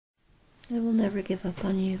I will never give up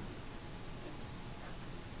on you.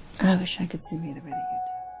 I wish I could see me the way that you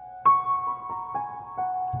do.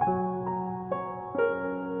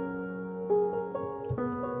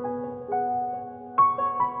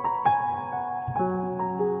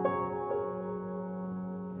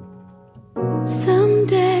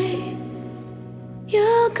 Someday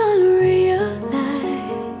you're gonna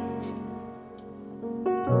realize,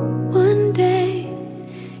 one day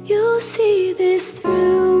you'll see this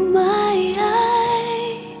through my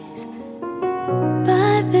eyes.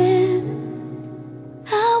 By then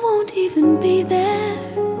I won't even be there.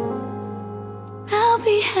 I'll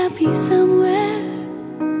be happy somewhere,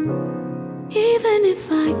 even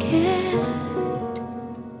if I can't.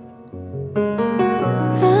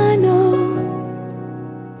 I know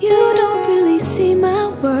you don't really see my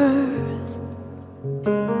worth.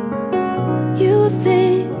 You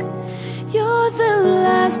think you're the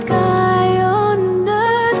last guy on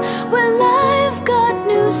earth. Well, I've got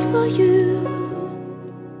news for you.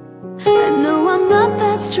 I know I'm not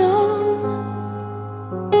that strong,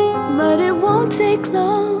 but it won't take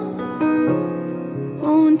long,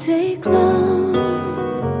 won't take long.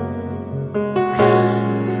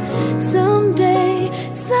 'Cause someday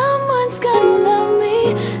someone's gonna love me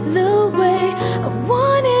the way I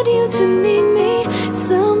wanted you to need me.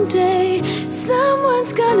 Someday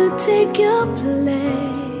someone's gonna take your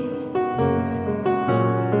place.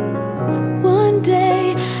 One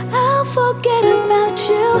day I'll forget about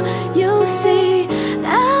you. You'll see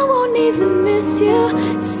I won't even miss you.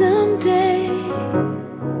 Someday,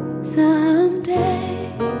 someday.